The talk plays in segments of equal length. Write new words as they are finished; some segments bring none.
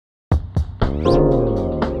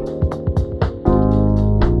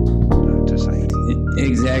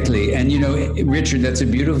Exactly. And, Richard, that's a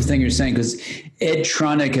beautiful thing you're saying, because Ed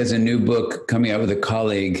Tronick has a new book coming out with a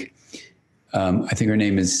colleague. I think her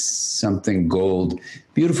name is something Gold.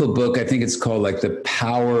 Beautiful book. I think it's called like The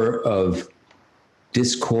Power of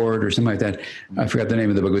Discord or something like that. I forgot the name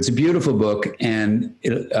of the book. It's a beautiful book. And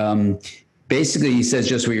basically he says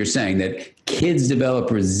just what you're saying, that kids develop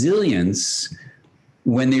resilience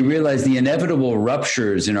when they realize the inevitable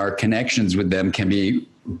ruptures in our connections with them can be,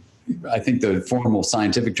 I think the formal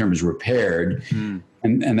scientific term is repaired.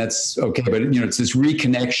 And that's okay. But, it's this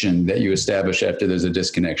reconnection that you establish after there's a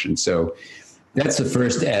disconnection. So that's the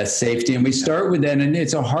first S, safety. And we start with that. And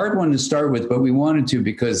it's a hard one to start with, but we wanted to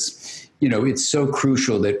because, it's so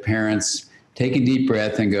crucial that parents take a deep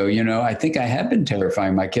breath and go, I think I have been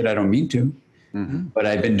terrifying my kid. I don't mean to, but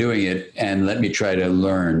I've been doing it. And let me try to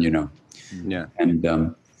learn, Yeah. And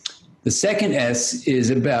the second S is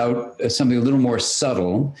about something a little more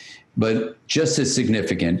subtle, but just as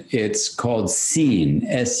significant. It's called SEEN,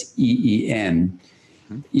 S-E-E-N.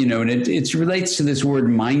 And it relates to this word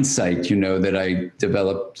Mindsight, that I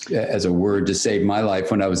developed as a word to save my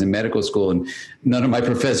life when I was in medical school. And none of my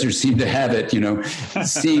professors seemed to have it,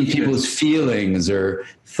 seeing people's feelings or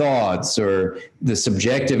thoughts or the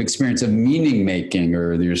subjective experience of meaning making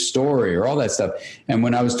or your story or all that stuff. And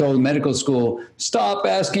when I was told in medical school, stop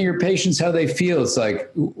asking your patients how they feel, it's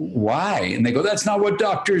like, why? And they go, that's not what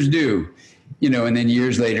doctors do. And then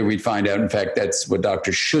years later, we'd find out, in fact, that's what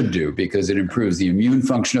doctors should do because it improves the immune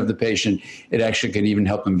function of the patient. It actually can even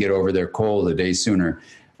help them get over their cold a day sooner.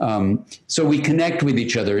 So we connect with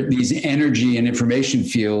each other, these energy and information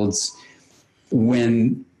fields,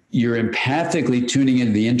 when you're empathically tuning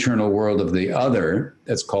into the internal world of the other,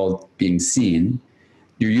 that's called being seen.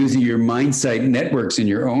 You're using your Mindsight networks in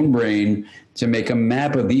your own brain to make a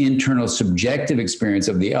map of the internal subjective experience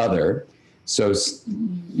of the other. So,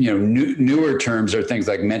 newer terms are things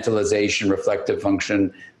like mentalization, reflective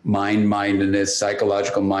function, mindedness,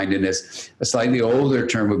 psychological mindedness. A slightly older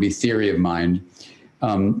term would be theory of mind.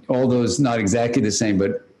 All those not exactly the same,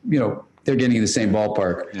 but, they're getting in the same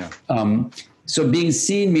ballpark. Yeah. So being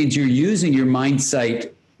seen means you're using your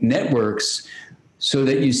Mindsight networks so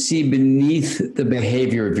that you see beneath the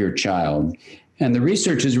behavior of your child. And the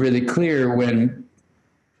research is really clear. When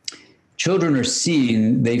children are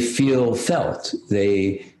seen, they feel felt.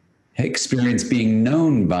 They experience being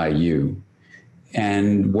known by you.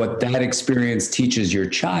 And what that experience teaches your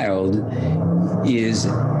child is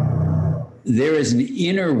there is an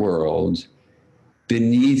inner world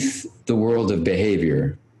beneath the world of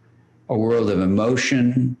behavior, a world of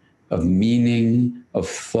emotion, of meaning, of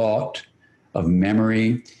thought, of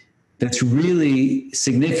memory, that's really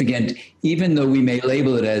significant, even though we may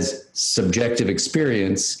label it as subjective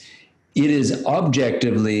experience. It is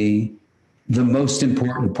objectively the most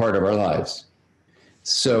important part of our lives.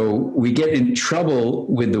 So we get in trouble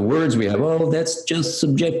with the words we have. Oh, that's just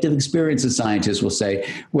subjective experience, the scientists will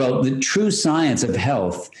say. Well, the true science of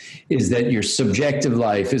health is that your subjective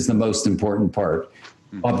life is the most important part,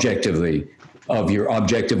 objectively, of your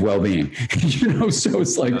objective well-being. So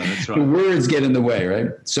it's like the words get in the way, right?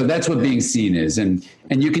 So that's what being seen is. And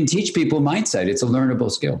you can teach people Mindsight. It's a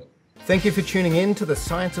learnable skill. Thank you for tuning in to the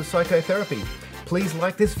Science of Psychotherapy. Please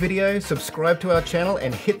like this video, subscribe to our channel,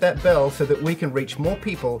 and hit that bell so that we can reach more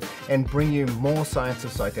people and bring you more Science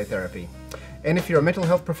of Psychotherapy. And if you're a mental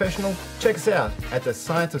health professional, check us out at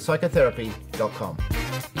thescienceofpsychotherapy.com.